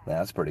tariffs.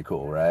 That's pretty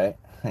cool, right?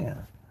 Yeah.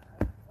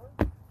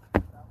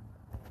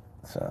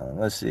 So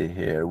let's see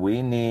here.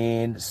 We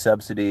need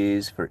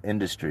subsidies for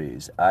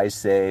industries. I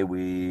say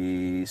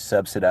we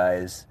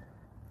subsidize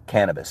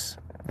cannabis.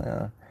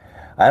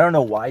 I don't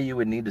know why you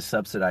would need to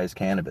subsidize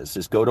cannabis.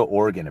 Just go to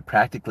Oregon. It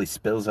practically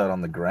spills out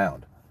on the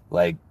ground.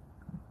 Like,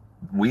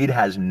 weed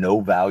has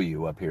no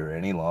value up here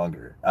any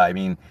longer. I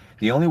mean,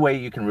 the only way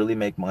you can really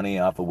make money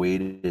off of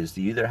weed is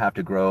you either have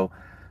to grow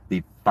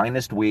the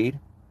finest weed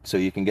so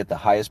you can get the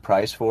highest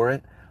price for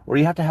it, or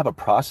you have to have a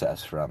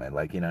process from it.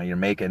 Like, you're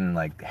making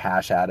like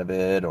hash out of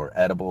it or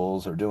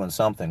edibles or doing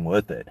something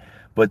with it.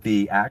 But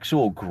the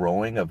actual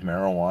growing of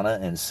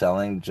marijuana and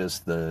selling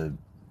just a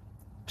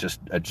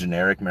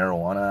generic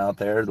marijuana out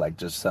there, like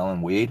just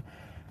selling weed,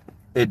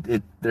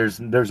 there's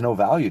no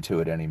value to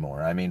it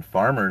anymore. I mean,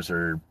 farmers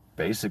are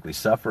basically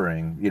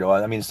suffering.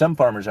 Some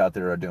farmers out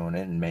there are doing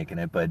it and making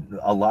it, but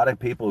a lot of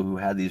people who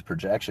had these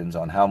projections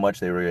on how much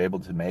they were able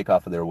to make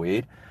off of their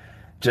weed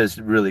just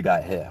really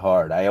got hit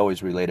hard. I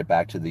always relate it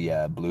back to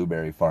the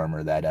blueberry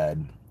farmer that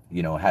had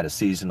a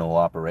seasonal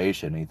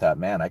operation. He thought,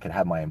 man, I could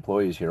have my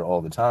employees here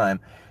all the time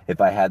if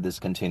I had this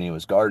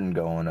continuous garden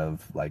going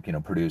of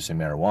producing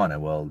marijuana.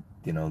 Well,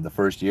 the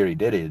first year he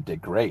did it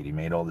did great. He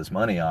made all this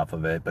money off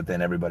of it, but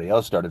then everybody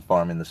else started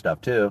farming the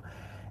stuff too,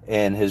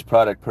 and his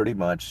product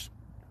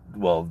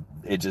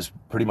it just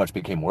pretty much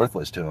became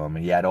worthless to him.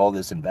 He had all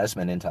this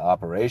investment into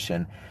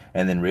operation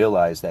and then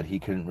realized that he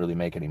couldn't really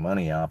make any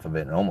money off of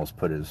it and almost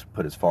put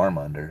his farm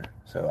under.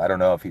 So I don't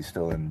know if he's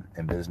still in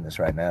business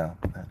right now.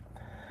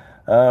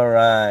 All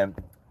right.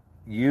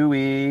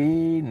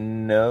 UE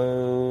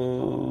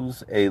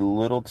knows a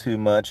little too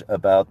much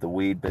about the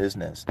weed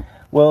business.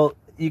 Well,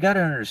 you got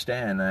to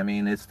understand, I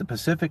mean, it's the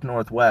Pacific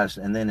Northwest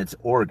and then it's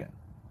Oregon,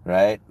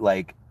 right?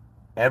 Like,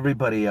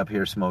 everybody up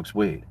here smokes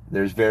weed.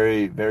 There's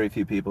very, very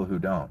few people who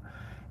don't.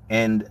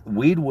 And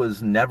weed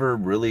was never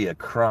really a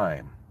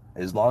crime.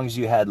 As long as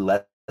you had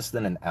less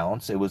than an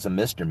ounce, it was a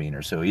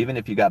misdemeanor. So even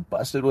if you got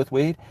busted with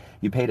weed,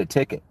 you paid a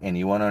ticket and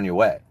you went on your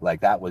way.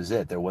 Like, that was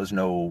it. There was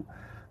no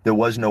there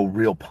was no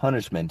real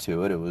punishment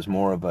to it. It was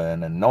more of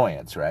an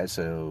annoyance, right?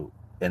 So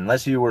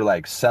unless you were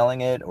like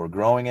selling it or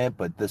growing it,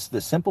 but the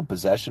simple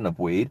possession of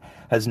weed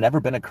has never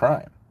been a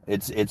crime.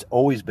 It's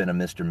always been a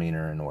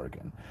misdemeanor in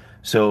Oregon.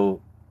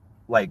 So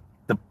like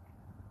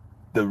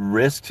the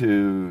risk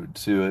to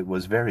it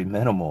was very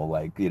minimal.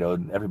 Like, you know,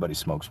 everybody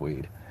smokes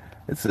weed.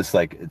 It's just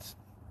like it's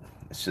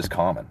just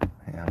common.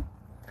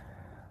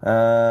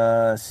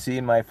 Yeah.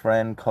 See my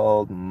friend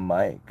called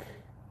Mike.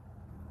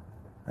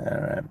 All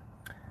right.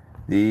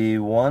 The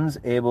ones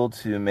able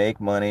to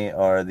make money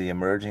are the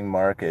emerging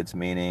markets,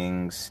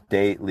 meaning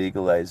state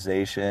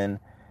legalization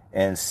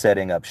and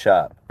setting up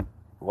shop.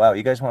 Wow,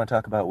 you guys want to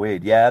talk about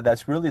weed? Yeah,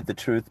 that's really the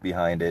truth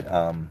behind it.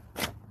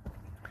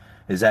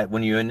 Is that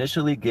when you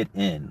initially get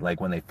in,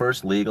 like when they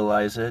first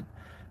legalize it,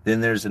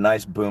 then there's a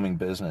nice booming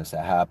business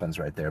that happens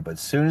right there. But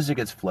as soon as it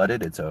gets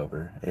flooded, it's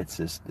over. It's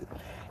just,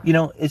 you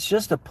know, it's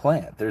just a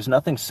plant. There's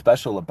nothing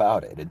special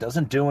about it. It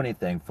doesn't do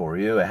anything for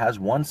you. It has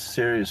one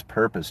serious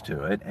purpose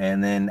to it.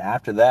 And then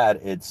after that,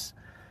 it's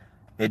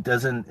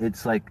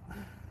like,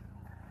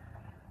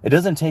 it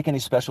doesn't take any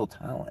special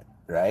talent,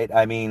 right?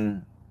 I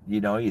mean,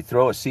 you know, you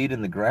throw a seed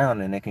in the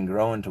ground and it can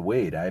grow into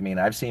weed. I mean,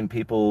 I've seen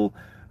people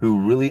who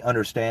really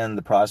understand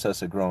the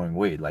process of growing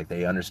weed. Like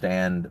they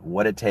understand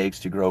what it takes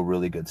to grow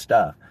really good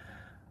stuff.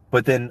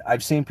 But then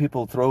I've seen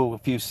people throw a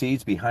few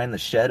seeds behind the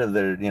shed of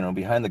their, you know,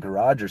 behind the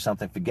garage or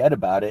something, forget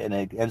about it, and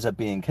it ends up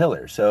being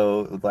killer.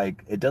 So,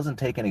 like, it doesn't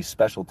take any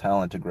special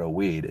talent to grow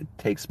weed. It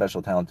takes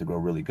special talent to grow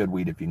really good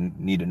weed if you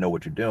need to know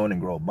what you're doing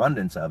and grow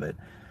abundance of it.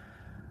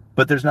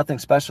 But there's nothing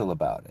special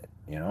about it,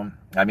 you know?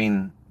 I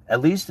mean, at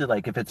least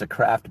like if it's a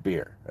craft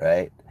beer,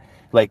 right?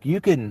 Like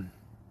you can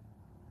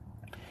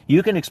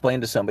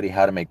explain to somebody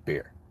how to make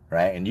beer,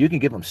 right? And you can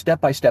give them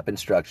step-by-step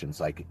instructions,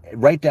 like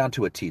right down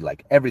to a T,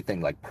 like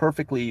everything, like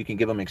perfectly. You can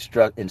give them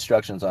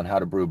instructions on how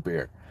to brew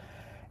beer.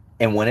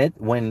 And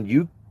when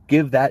you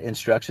give that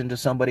instruction to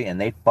somebody and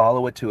they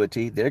follow it to a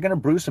T, they're going to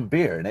brew some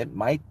beer and it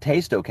might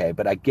taste okay,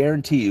 but I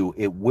guarantee you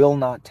it will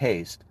not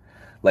taste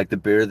like the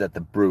beer that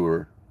the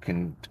brewer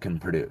can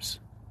produce.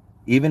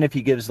 Even if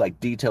he gives like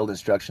detailed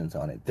instructions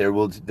on it,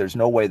 there's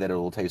no way that it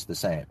will taste the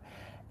same.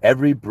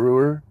 Every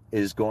brewer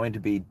is going to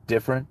be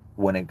different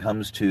when it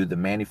comes to the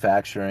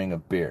manufacturing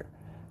of beer,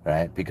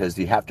 right? Because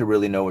you have to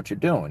really know what you're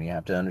doing. You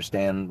have to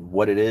understand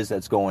what it is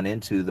that's going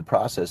into the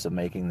process of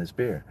making this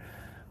beer.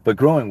 But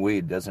growing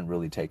weed doesn't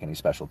really take any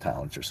special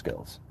talents or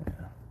skills.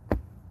 Yeah.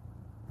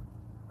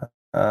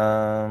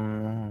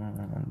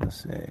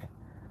 Let's see.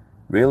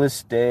 Real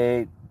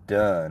estate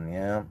done.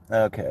 Yeah.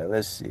 Okay.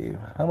 Let's see.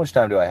 How much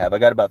time do I have? I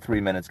got about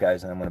 3 minutes,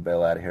 guys, and I'm gonna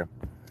bail out of here.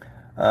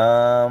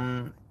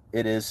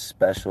 It is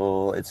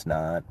special. It's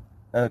not.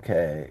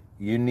 Okay.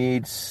 You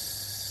need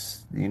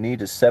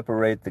to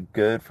separate the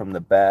good from the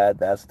bad.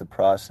 That's the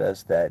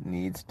process that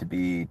needs to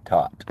be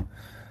taught.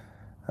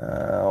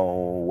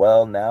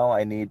 Well, now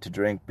I need to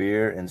drink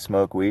beer and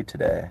smoke weed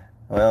today.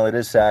 Well, it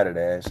is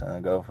Saturday, so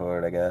I'll go for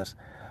it, I guess.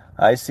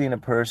 I seen a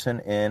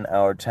person in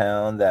our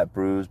town that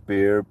brews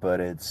beer, but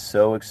it's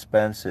so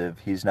expensive,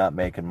 he's not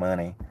making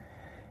money.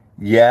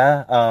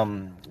 Yeah,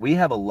 we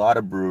have a lot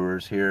of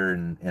brewers here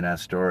in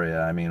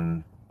Astoria. I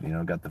mean, you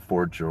know, got the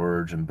Fort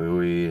George and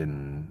Bowie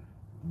and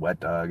Wet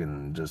Dog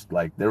and just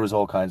like there was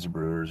all kinds of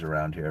brewers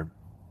around here.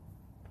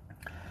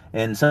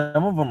 And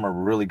some of them are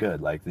really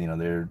good. Like, you know,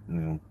 they're, you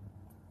know,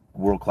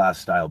 world-class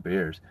style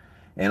beers.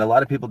 And a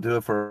lot of people do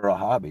it for a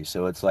hobby.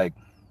 So it's like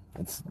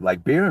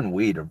beer and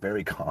weed are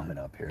very common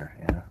up here,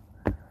 you know.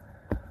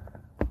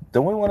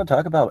 Don't we want to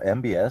talk about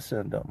MBS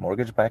and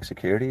mortgage-backed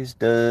securities?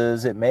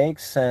 Does it make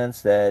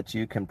sense that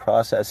you can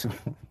process?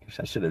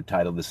 I should have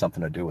titled this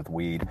something to do with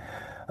weed.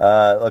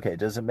 Okay,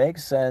 does it make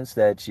sense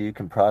that you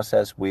can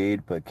process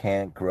weed but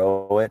can't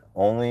grow it?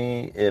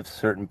 Only if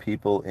certain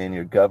people in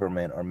your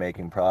government are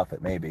making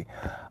profit, maybe.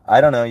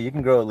 I don't know. You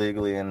can grow it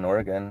legally in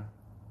Oregon,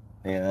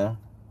 you know.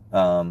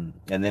 And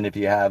then if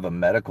you have a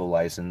medical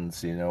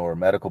license, you know, or a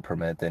medical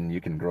permit, then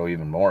you can grow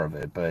even more of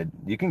it. But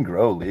you can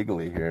grow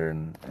legally here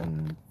in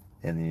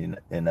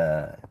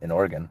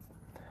Oregon.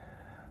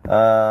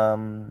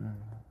 Um,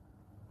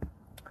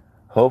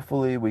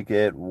 Hopefully we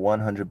get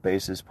 100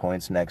 basis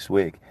points next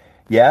week.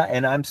 Yeah,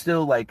 and I'm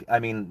still like, I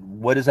mean,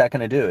 what is that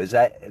going to do?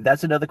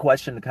 That's another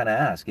question to kind of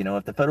ask. You know,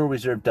 if the Federal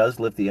Reserve does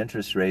lift the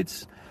interest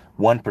rates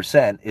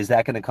 1%, is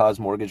that going to cause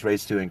mortgage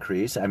rates to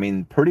increase? I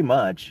mean, pretty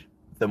much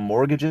the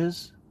mortgage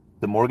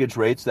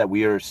rates that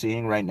we are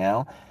seeing right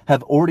now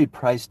have already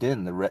priced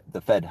in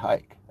the Fed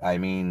hike. I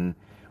mean,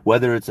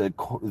 whether it's a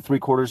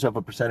 3/4 of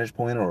a percentage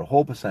point or a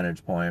whole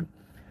percentage point,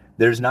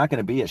 there's not going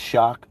to be a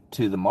shock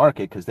to the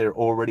market because they're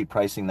already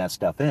pricing that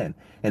stuff in.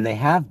 And they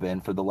have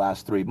been for the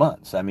last 3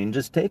 months. I mean,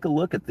 just take a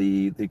look at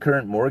the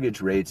current mortgage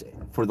rates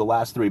for the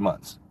last 3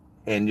 months.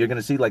 And you're going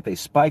to see like they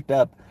spiked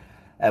up.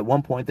 At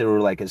one point, they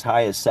were like as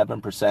high as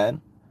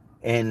 7%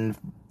 and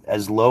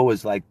as low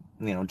as like,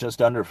 you know,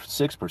 just under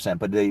 6%.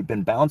 But they've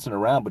been bouncing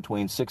around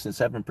between 6 and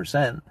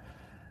 7%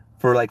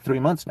 for like 3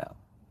 months now.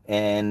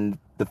 And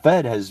the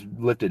Fed has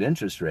lifted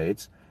interest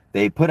rates.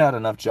 They put out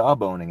enough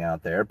jawboning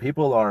out there.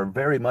 People are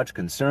very much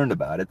concerned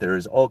about it. There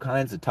is all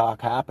kinds of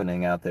talk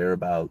happening out there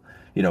about,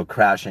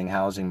 crashing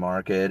housing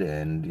market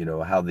and,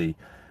 how the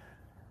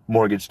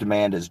mortgage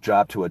demand has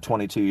dropped to a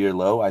 22-year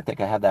low. I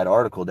think I have that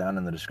article down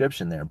in the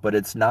description there, but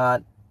it's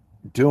not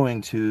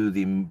doing to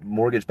the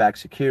mortgage-backed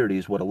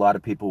securities what a lot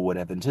of people would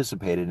have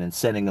anticipated and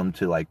sending them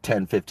to like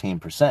 10,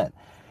 15%.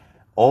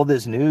 All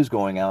this news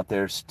going out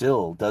there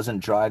still doesn't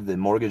drive the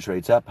mortgage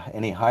rates up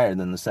any higher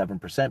than the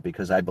 7%,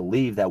 because I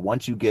believe that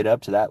once you get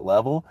up to that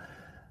level,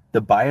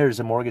 the buyers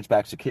of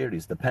mortgage-backed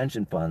securities, the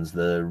pension funds,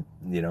 the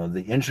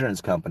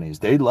insurance companies,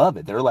 they love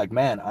it. They're like,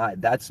 man,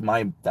 that's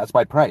my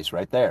price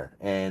right there,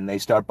 and they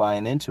start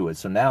buying into it.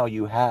 So now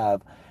you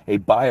have a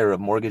buyer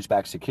of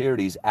mortgage-backed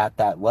securities at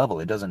that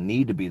level. It doesn't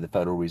need to be the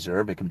Federal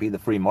Reserve; it can be the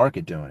free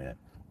market doing it.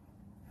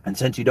 And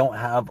since you don't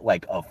have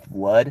like a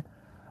flood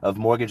of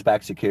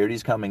mortgage-backed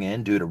securities coming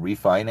in due to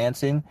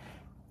refinancing,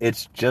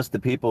 it's just the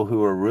people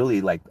who are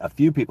really, like, a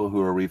few people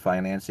who are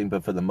refinancing,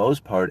 but for the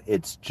most part,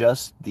 it's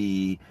just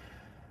the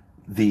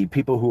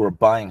people who are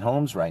buying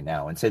homes right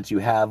now. And since you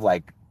have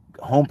like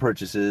home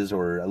purchases,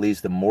 or at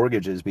least the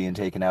mortgages being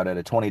taken out at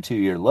a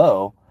 22-year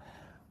low,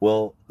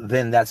 well,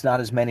 then that's not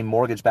as many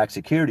mortgage-backed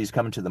securities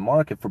coming to the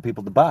market for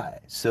people to buy.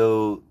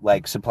 So,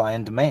 like, supply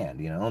and demand,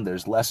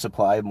 there's less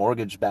supply of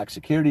mortgage-backed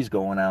securities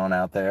going on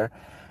out there.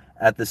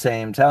 At the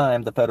same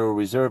time, the Federal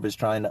Reserve is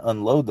trying to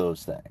unload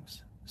those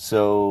things.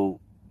 So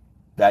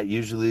that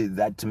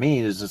to me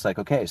is just like,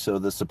 okay, so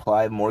the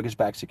supply of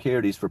mortgage-backed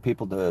securities for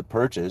people to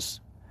purchase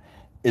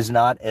is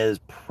not as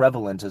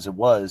prevalent as it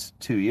was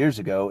 2 years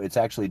ago. It's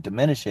actually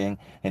diminishing.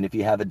 And if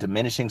you have a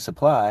diminishing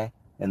supply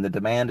and the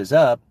demand is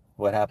up,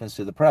 what happens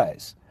to the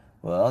price?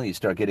 Well, you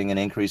start getting an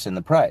increase in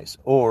the price,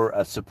 or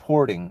a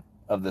supporting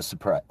of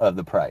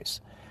the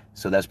price.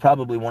 So that's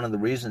probably one of the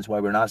reasons why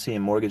we're not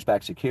seeing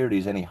mortgage-backed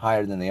securities any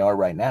higher than they are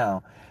right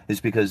now,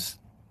 is because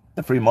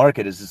the free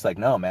market is just like,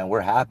 no, man,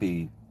 we're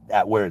happy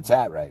at where it's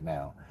at right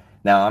now.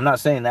 Now, I'm not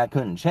saying that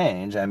couldn't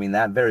change. I mean,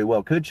 that very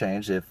well could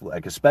change,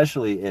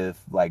 especially if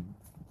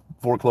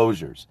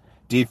foreclosures,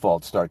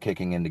 defaults start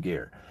kicking into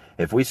gear.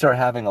 If we start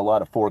having a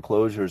lot of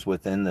foreclosures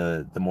within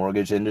the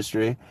mortgage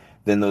industry,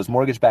 then those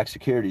mortgage-backed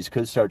securities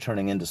could start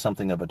turning into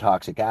something of a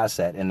toxic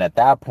asset. And at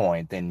that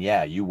point, then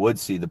yeah, you would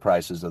see the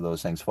prices of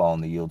those things fall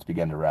and the yields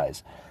begin to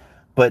rise.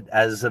 But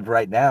as of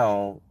right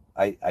now,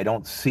 I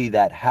don't see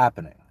that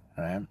happening,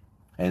 right?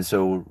 And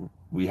so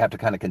we have to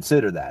kind of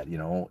consider that,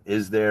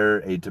 is there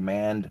a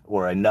demand,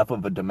 or enough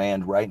of a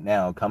demand right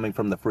now coming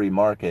from the free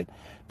market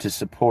to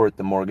support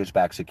the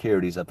mortgage-backed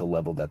securities at the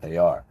level that they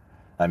are?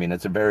 I mean,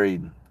 that's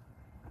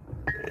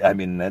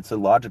a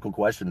logical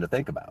question to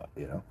think about,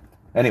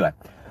 Anyway,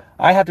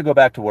 I have to go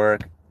back to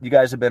work. You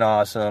guys have been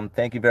awesome.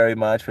 Thank you very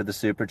much for the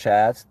super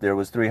chats. There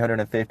was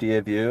 350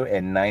 of you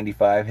and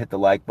 95 hit the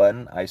like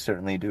button. I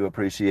certainly do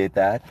appreciate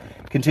that.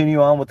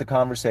 Continue on with the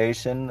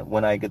conversation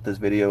when I get this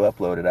video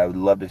uploaded. I would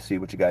love to see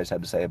what you guys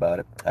have to say about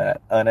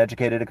it.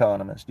 Uneducated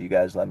Economist, you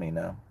guys let me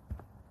know.